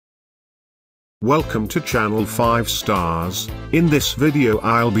Welcome to channel 5 stars. In this video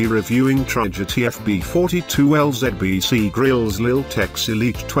I'll be reviewing Traeger TFB42LZBC Grills Lil-Tex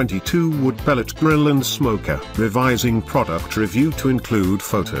Elite 22 Wood Pellet Grill and Smoker. Revising product review to include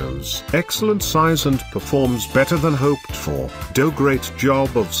photos. Excellent size and performs better than hoped for. Do great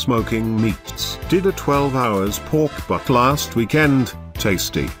job of smoking meats. Did a 12 hours pork butt last weekend.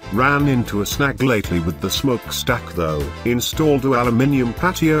 Tasty. Ran into a snag lately with the smokestack though. Installed a aluminium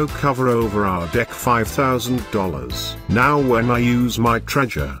patio cover over our deck, $5,000. Now when I use my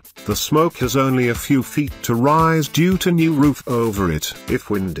Traeger, the smoke has only a few feet to rise due to new roof over it. If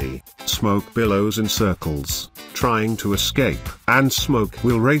windy, smoke billows in circles, trying to escape, and smoke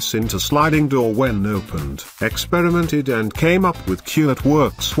will race into sliding door when opened. Experimented and came up with Pellet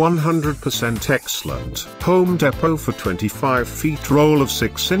works 100% excellent. Home Depot for 25 feet roll of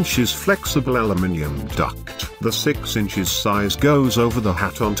 6 inches flexible aluminium duct. The 6 inches size goes over the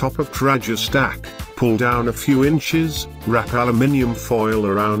hat on top of Traeger stack. Pull down a few inches, wrap aluminium foil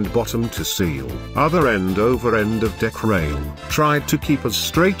around bottom to seal. Other end over end of deck rail. Tried to keep as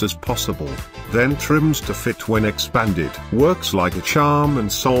straight as possible, then trimmed to fit when expanded. Works like a charm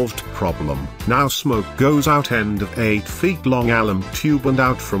and solved problem. Now smoke goes out end of 8 feet long alum tube and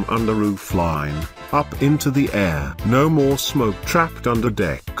out from under roof line, up into the air. No more smoke trapped under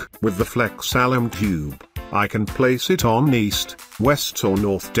deck. With the flex alum tube, I can place it on east, west or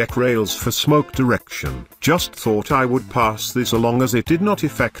north deck rails for smoke direction. Just thought I would pass this along as it did not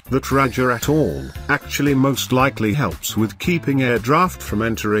affect the Traeger at all. Actually most likely helps with keeping air draft from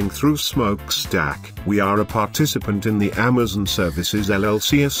entering through smokestack. We are a participant in the Amazon Services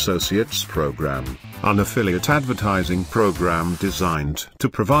LLC Associates Program, an affiliate advertising program designed to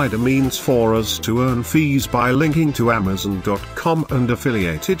provide a means for us to earn fees by linking to Amazon.com and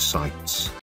affiliated sites.